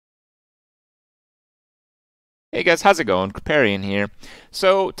Hey guys, how's it going? Kripparrian here.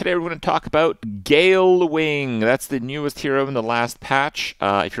 So today we're going to talk about Galewing. That's the newest hero in the last patch.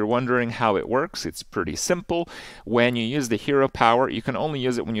 If you're wondering how it works, it's pretty simple. When you use the hero power, you can only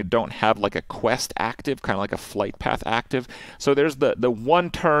use it when you don't have like a quest active, kind of like a flight path active. So there's the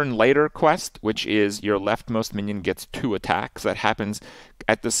one turn later quest, which is your leftmost minion gets 2 attacks. That happens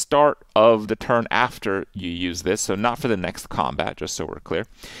at the start of the turn after you use this, so not for the next combat, just so we're clear.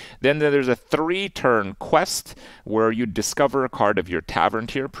 Then there's a 3-turn quest where you discover a card of your tavern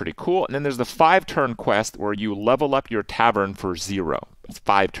tier, pretty cool. And then there's the 5-turn quest where you level up your tavern for 0. It's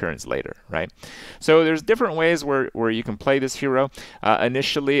 5 turns later, right? So there's different ways where you can play this hero.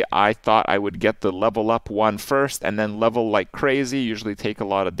 Initially, I thought I would get the level up one first and then level like crazy, usually take a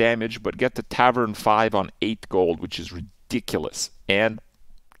lot of damage, but get to tavern 5 on 8 gold, which is ridiculous. And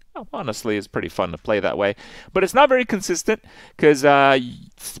honestly, it's pretty fun to play that way. But it's not very consistent because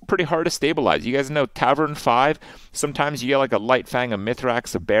it's pretty hard to stabilize. You guys know Tavern 5, sometimes you get like a Light Fang, a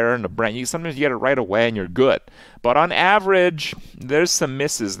Mithrax, a Baron, a Brand. Sometimes you get it right away and you're good. But on average, there's some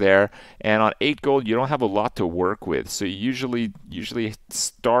misses there. And on 8 gold, you don't have a lot to work with. So you usually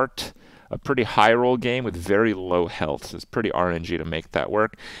start a pretty high roll game with very low health. So it's pretty RNG to make that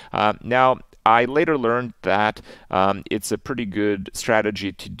work. Now, I later learned that it's a pretty good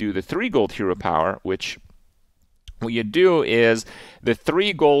strategy to do the 3 gold hero power, which what you do is the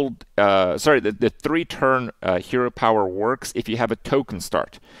 3-turn hero power works if you have a token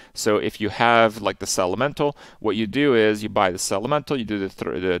start. So if you have like the Elemental, what you do is you buy the Elemental, you do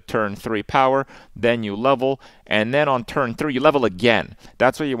the turn 3 power, then you level, and then on turn 3 you level again.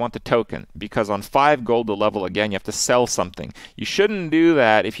 That's why you want the token, because on 5 gold to level again you have to sell something. You shouldn't do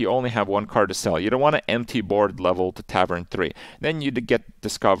that if you only have 1 card to sell. You don't want to empty board level to Tavern 3. Then you get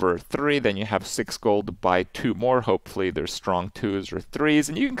Discover 3, then you have 6 gold to buy 2 more. Hopefully there's strong 2s or 3s,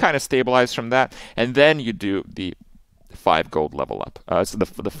 and you can kind of stabilize from that, and then you do the 5 gold level up. So the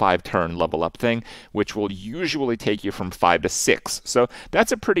 5-turn level up thing, which will usually take you from 5 to 6. So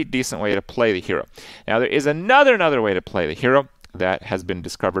that's a pretty decent way to play the hero. Now there is another way to play the hero that has been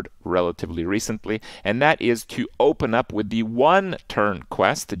discovered relatively recently, and that is to open up with the 1-turn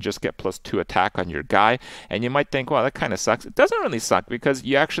quest to just get +2 attack on your guy. And you might think, well, that kind of sucks. It doesn't really suck, because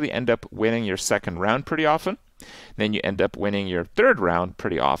you actually end up winning your 2nd round pretty often. Then you end up winning your 3rd round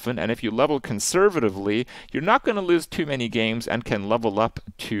pretty often, and if you level conservatively, you're not going to lose too many games and can level up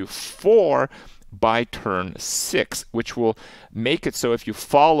to 4 by turn 6, which will make it so if you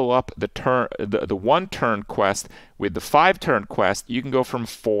follow up the 1-turn quest with the 5-turn quest, you can go from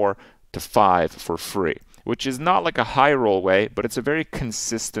 4 to 5 for free, which is not like a high roll way, but it's a very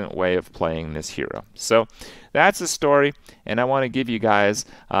consistent way of playing this hero. So that's the story, and I want to give you guys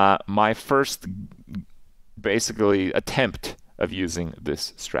my first basically attempt of using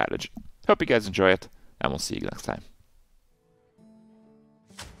this strategy. Hope you guys enjoy it, and we'll see you next time.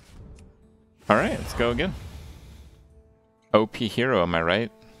 Alright, let's go again. OP hero, am I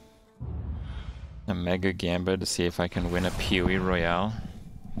right? A Mega Gamba to see if I can win a Pewee Royale.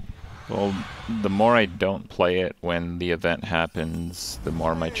 Well, the more I don't play it when the event happens, the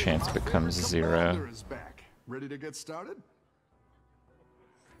more my chance becomes 0. Ready to get started?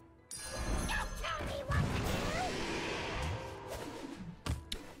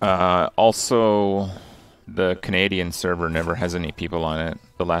 Also, the Canadian server never has any people on it.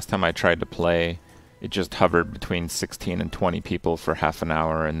 The last time I tried to play, it just hovered between 16 and 20 people for half an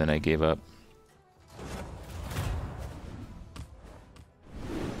hour, and then I gave up.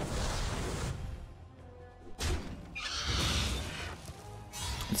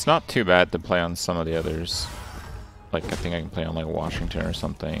 It's not too bad to play on some of the others. Like, I think I can play on like Washington or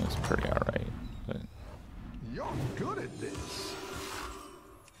something. It's pretty alright. But You're good at this.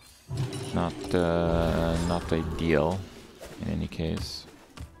 not ideal in any case.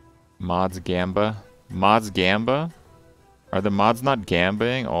 Mods Gamba? Mods Gamba? Are the mods not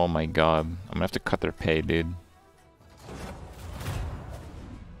gambaing? Oh my god. I'm gonna have to cut their pay, dude.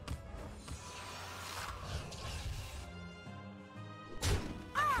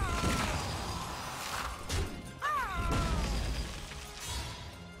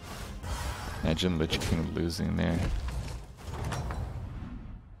 Imagine Lich King losing there.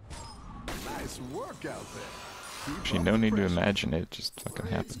 Nice work out there. Actually, no need to imagine it, just fucking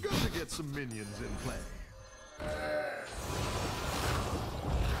It's happened. good to get some minions in play.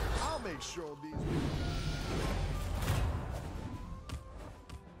 I'll make sure these.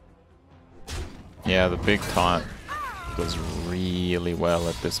 Yeah, the big taunt does really well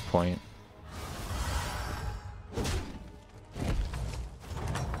at this point.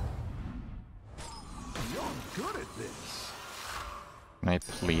 You're good at this. Can I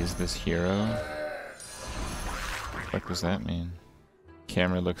please this hero? What does that mean?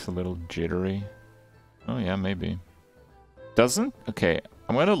 Camera looks a little jittery. Oh yeah, maybe. Doesn't? Okay,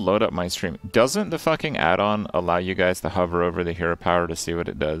 I'm gonna load up my stream. Doesn't the fucking add-on allow you guys to hover over the hero power to see what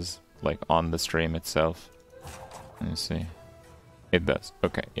it does? Like on the stream itself? Let me see. It does.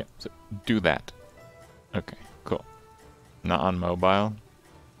 Okay, yeah. So do that. Okay, cool. Not on mobile.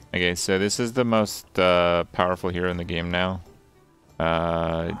 Okay, so this is the most powerful hero in the game now.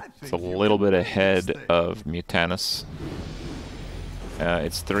 It's a little bit ahead of Mutanus.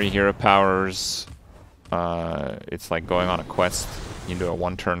 It's 3 hero powers. It's like going on a quest. You do a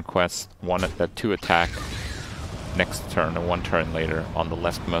 1-turn quest, a 2 attack next turn, and 1 turn later on the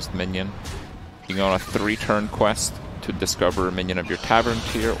leftmost minion. You can go on a 3-turn quest to discover a minion of your tavern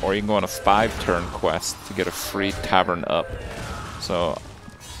tier, or you can go on a 5-turn quest to get a free tavern up. So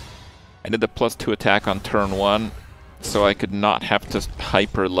I did the +2 attack on turn 1, so I could not have to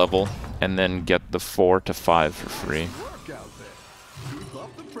hyper level and then get the 4 to 5 for free. Work out there. Keep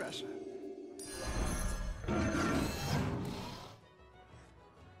up the pressure.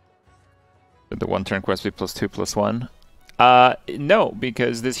 Did the 1-turn quest be +2/+1? No,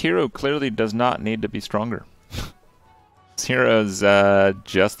 because this hero clearly does not need to be stronger. This hero's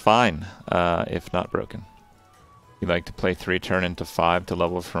just fine, if not broken. You like to play 3-turn into 5 to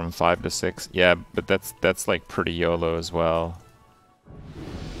level from 5 to 6? Yeah, but that's like pretty YOLO as well.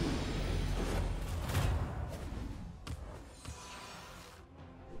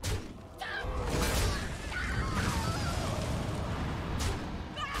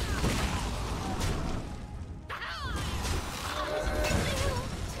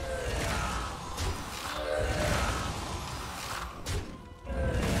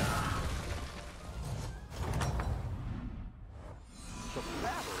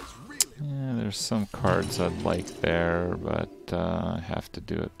 Yeah, there's some cards I'd like there, but I have to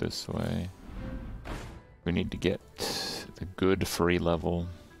do it this way. We need to get the good free level.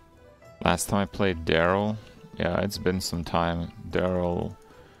 Last time I played Daryl, yeah, it's been some time. Daryl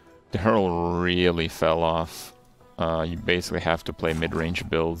really fell off. You basically have to play mid-range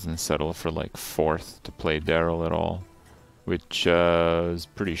builds and settle for like 4th to play Daryl at all, which is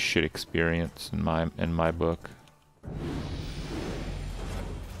pretty shit experience in my book.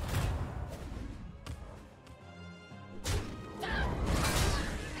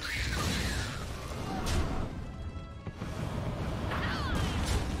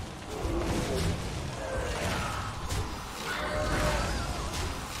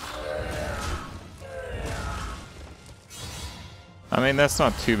 I mean, that's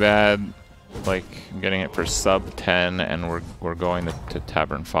not too bad. Like, I'm getting it for sub 10, and we're going to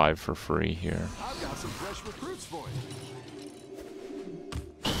Tavern 5 for free here. I've got some fresh recruits for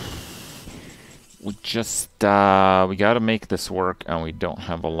you. We just, we gotta make this work, and we don't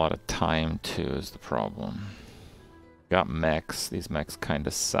have a lot of time to, is the problem. Got mechs. These mechs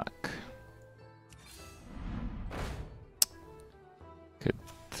kinda suck. Could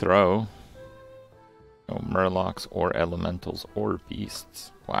throw. No Murlocs or Elementals or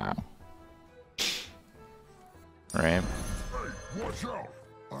Beasts. Wow. Right. Hey, watch out!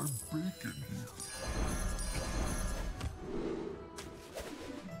 I'm baking here.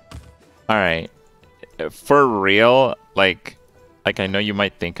 Alright. For real, like I know you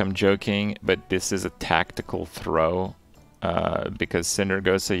might think I'm joking, but this is a tactical throw. Because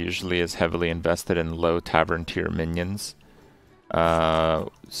Cindergosa usually is heavily invested in low tavern tier minions.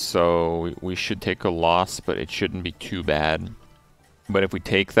 So we should take a loss, but it shouldn't be too bad. But if we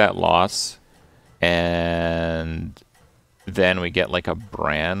take that loss and then we get like a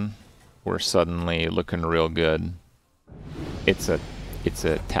Bran, we're suddenly looking real good. It's a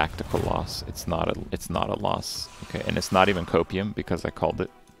tactical loss. It's not a loss. Okay, and it's not even copium because I called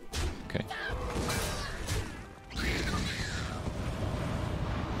it. Okay.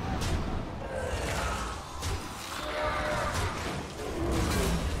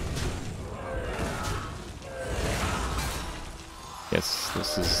 Yes,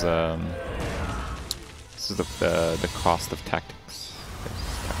 this is the cost of tactics.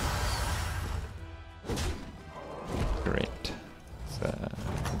 Great.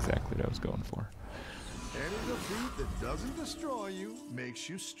 That's exactly what I was going for. Any defeat that doesn't destroy you makes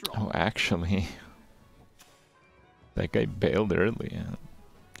you strong. Oh, actually, that guy bailed early.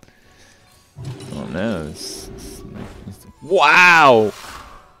 Oh no! Wow!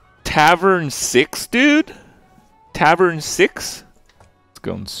 Tavern 6, dude. Tavern 6.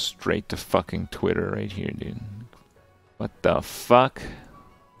 Going straight to fucking Twitter right here, dude. What the fuck?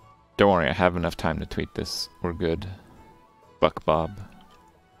 Don't worry, I have enough time to tweet this. We're good. Buck Bob.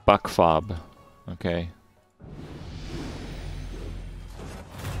 Buck Fob. Okay.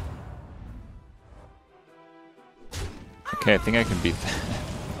 Okay, I think I can beat that.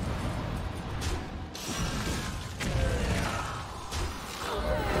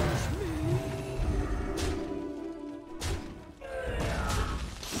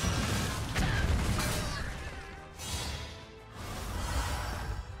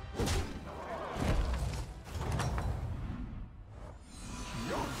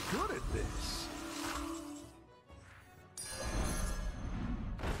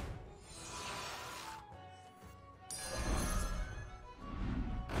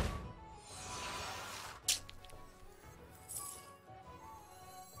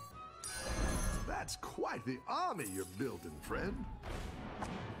 That's quite the army you're building, friend.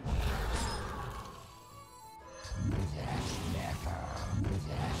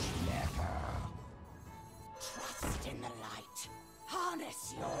 Trust in the light.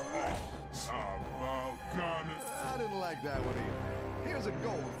 Harness your rage. I didn't like that one either. Here's a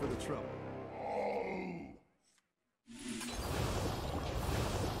gold for the trouble.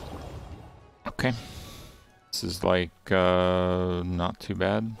 Okay. This is like not too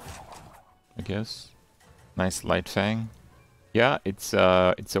bad, I guess. Nice light fang. Yeah, it's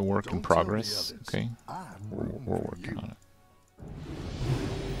a work in progress. Okay. We're working on it.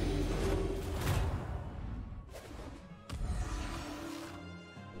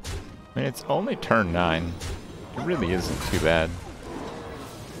 I mean, it's only turn 9. It really isn't too bad.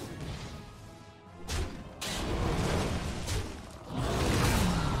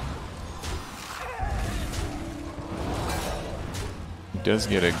 He does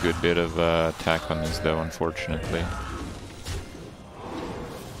get a good bit of attack on this, though, unfortunately.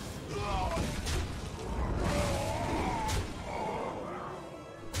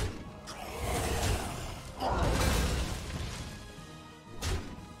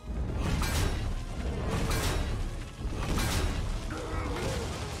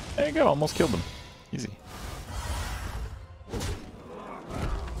 There you go, almost killed him. Easy.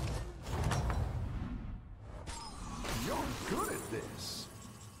 You're good at this.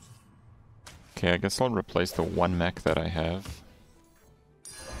 Okay, I guess I'll replace the one mech that I have.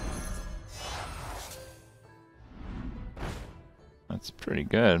 That's pretty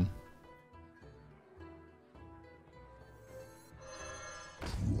good.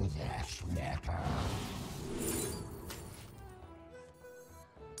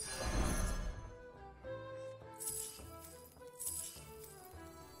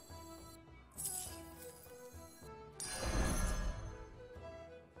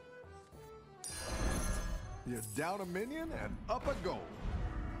 You're down a minion and up a gold.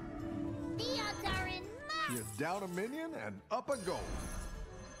 The odds are in my You're down a minion and up a gold.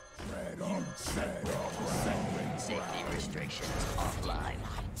 Safety restrictions offline.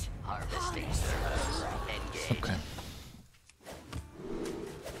 Harvesting servers. Engage. Okay.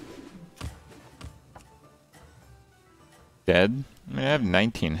 Dead? I mean, I have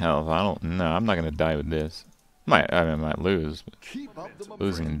 19 health. I don't know. I'm not gonna die with this. I mean, I might lose, but Keep up the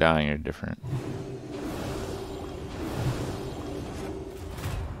losing and dying are different.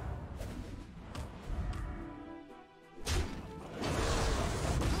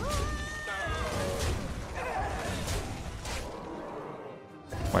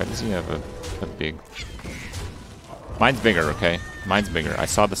 Why does he have a big... Mine's bigger, okay? Mine's bigger. I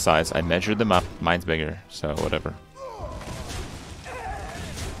saw the size. I measured them up. Mine's bigger, so whatever.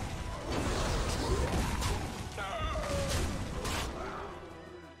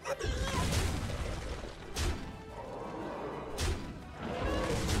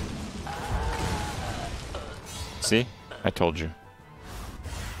 See? I told you.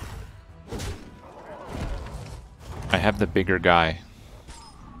 I have the bigger guy.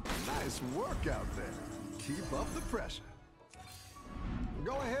 Nice work out there. Keep up the pressure.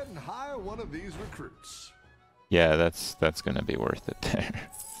 Go ahead and hire one of these recruits. Yeah, that's gonna be worth it there.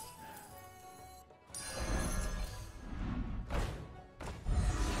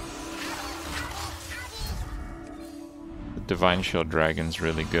 The Divine Shield Dragon's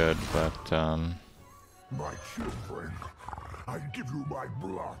really good, but My children, I give you my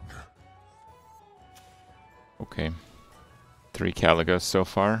blood. okay. 3 Caligos so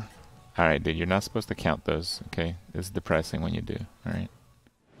far. Alright, dude, you're not supposed to count those, okay? It's depressing when you do, alright?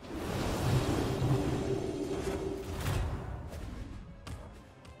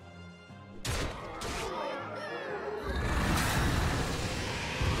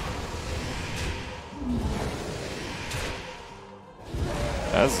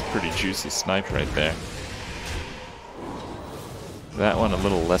 That's a pretty juicy snipe right there. That one a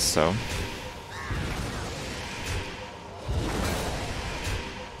little less so.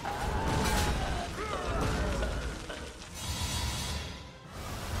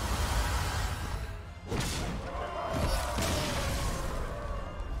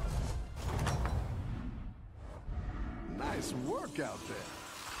 work out there.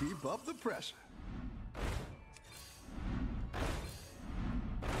 Keep up the pressure.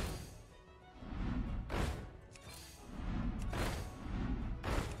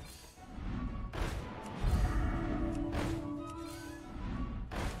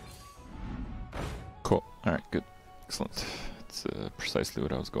 Cool. Alright, good. Excellent. That's precisely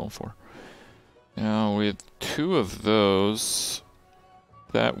what I was going for. Now, with 2 of those,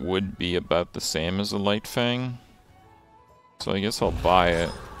 that would be about the same as a Light Fang. So I guess I'll buy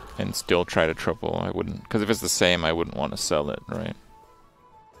it and still try to triple. I wouldn't, because if it's the same, I wouldn't want to sell it, right?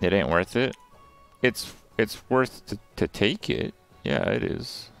 It ain't worth it. It's worth to take it. Yeah, it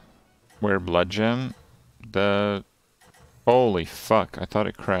is. Where Blood Gem? The... Holy fuck, I thought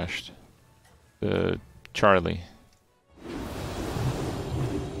it crashed. The Charlie.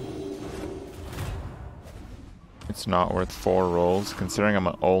 It's not worth 4 rolls, considering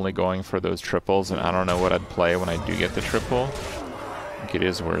I'm only going for those triples, and I don't know what I'd play when I do get the triple. I think it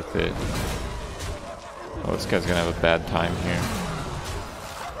is worth it. Oh, this guy's gonna have a bad time here.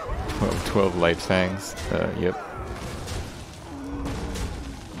 Oh, 12 Light Fangs. Yep.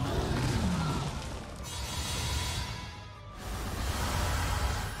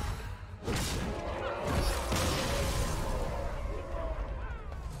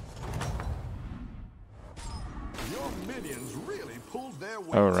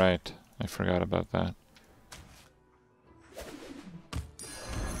 Oh, right. I forgot about that.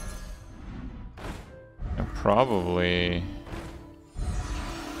 And probably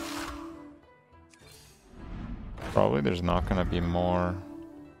there's not gonna be more.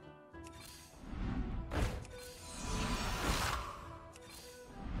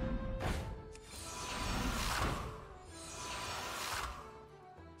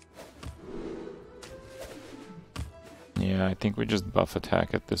 Yeah, I think we just buff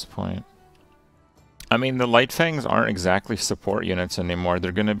attack at this point. I mean, the Light Fangs aren't exactly support units anymore.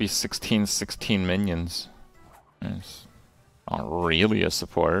 They're gonna be 16/16 minions. It's not really a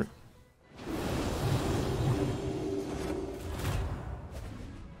support.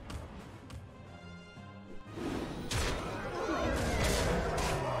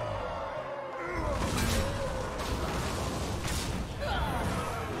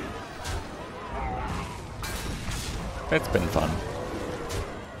 It's been fun.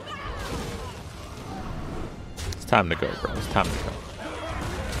 It's time to go, bro. It's time to go.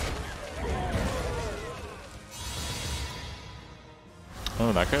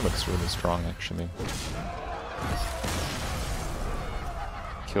 Oh, that guy looks really strong, actually.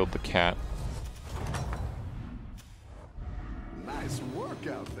 Killed the cat. Nice work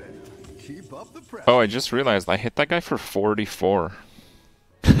out there. Keep up the pressure. Oh, I just realized I hit that guy for 44.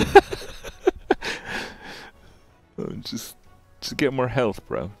 Just get more health,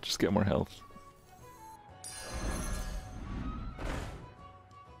 bro. Just get more health.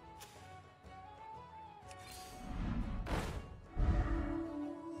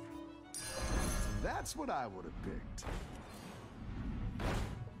 That's what I would have picked.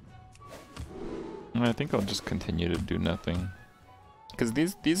 I think I'll just continue to do nothing. Because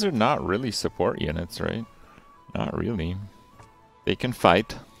these are not really support units, right? Not really. They can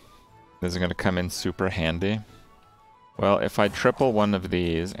fight. This is going to come in super handy. Well, if I triple one of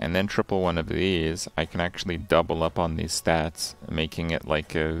these and then triple one of these, I can actually double up on these stats, making it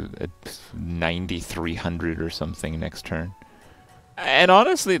like a 9,300 or something next turn. And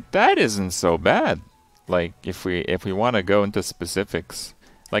honestly, that isn't so bad. Like, if we want to go into specifics,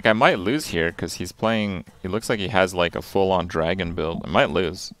 like I might lose here because he's playing. He looks like he has like a full-on dragon build. I might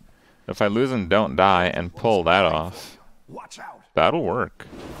lose. If I lose and don't die and pull that off, that'll work.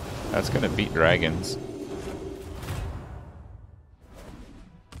 That's gonna beat dragons.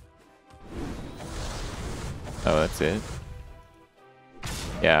 Oh, that's it?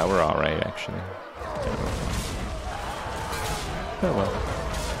 Yeah, we're alright, actually. Oh well.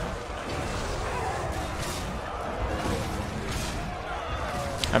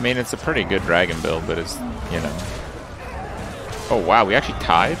 I mean, it's a pretty good dragon build, but it's, you know... Oh wow, we actually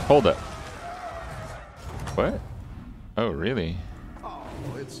tied? Hold up. What? Oh, really? Oh,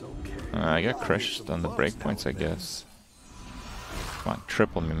 it's okay. I got crushed on the breakpoints, I guess. Come on,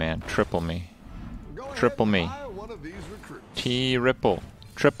 triple me, man. Triple me. Triple me. T-ripple.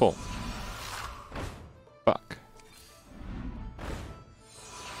 Triple. Fuck.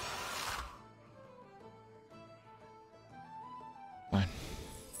 Fine.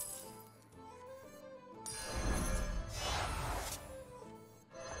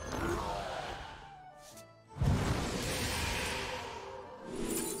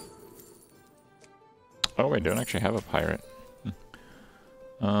 Oh, I don't actually have a pirate.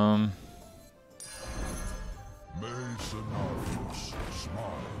 May Scenarios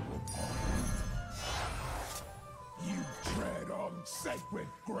smile upon you. You tread on sacred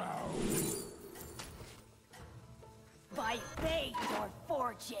ground. By fate or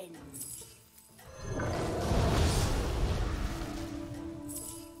fortune.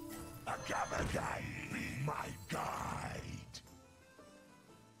 Agamagai, be my guide.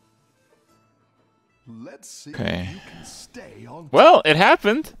 Let's see Okay. if you can stay on. Well, it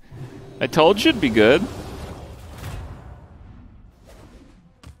happened. I told you it'd be good.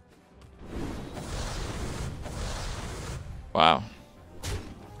 Wow.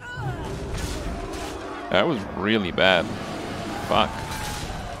 That was really bad. Fuck.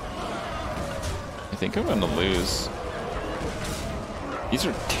 I think I'm gonna lose. These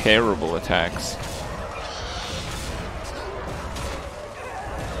are terrible attacks.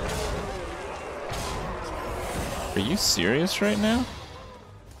 Are you serious right now?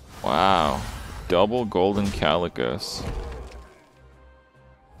 Wow. Double golden calicos.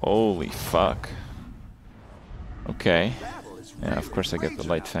 Holy fuck. Okay. Yeah, of course I get the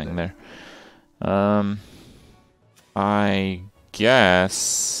light fang there. I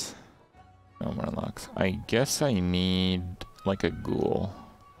guess... No more locks. I guess I need, like, a ghoul.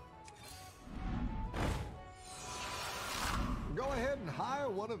 Go ahead and hire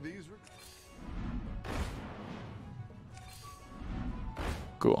one of these.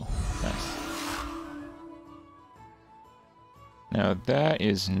 Cool. Nice. Now that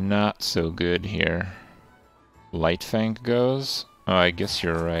is not so good here. Lightfang goes? Oh, I guess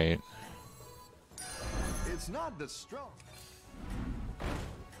you're right. It's not the strong.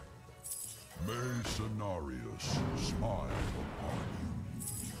 May Scenarios smile upon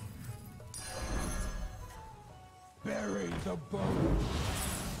you. Bury the bones,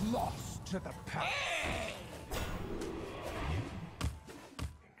 lost to the past.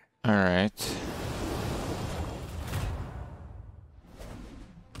 Alright.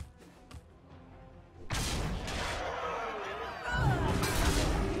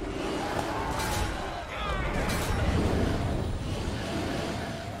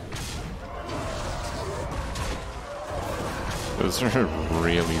 Those are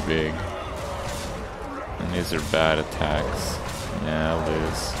really big. And these are bad attacks. Yeah, I'll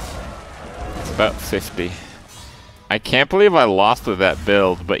lose. It's about 50. I can't believe I lost with that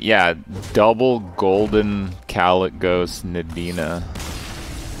build, but yeah, double golden Calicos Nadina.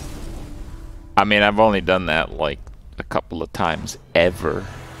 I mean, I've only done that like a couple of times ever.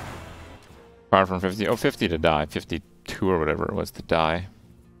 Apart from 50, oh, 50 to die, 52 or whatever it was to die.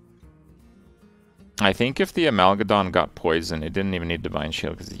 I think if the Amalgadon got poisoned, it didn't even need Divine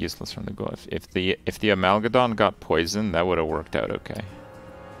Shield because it's useless from the go. If the Amalgadon got poisoned, that would have worked out okay.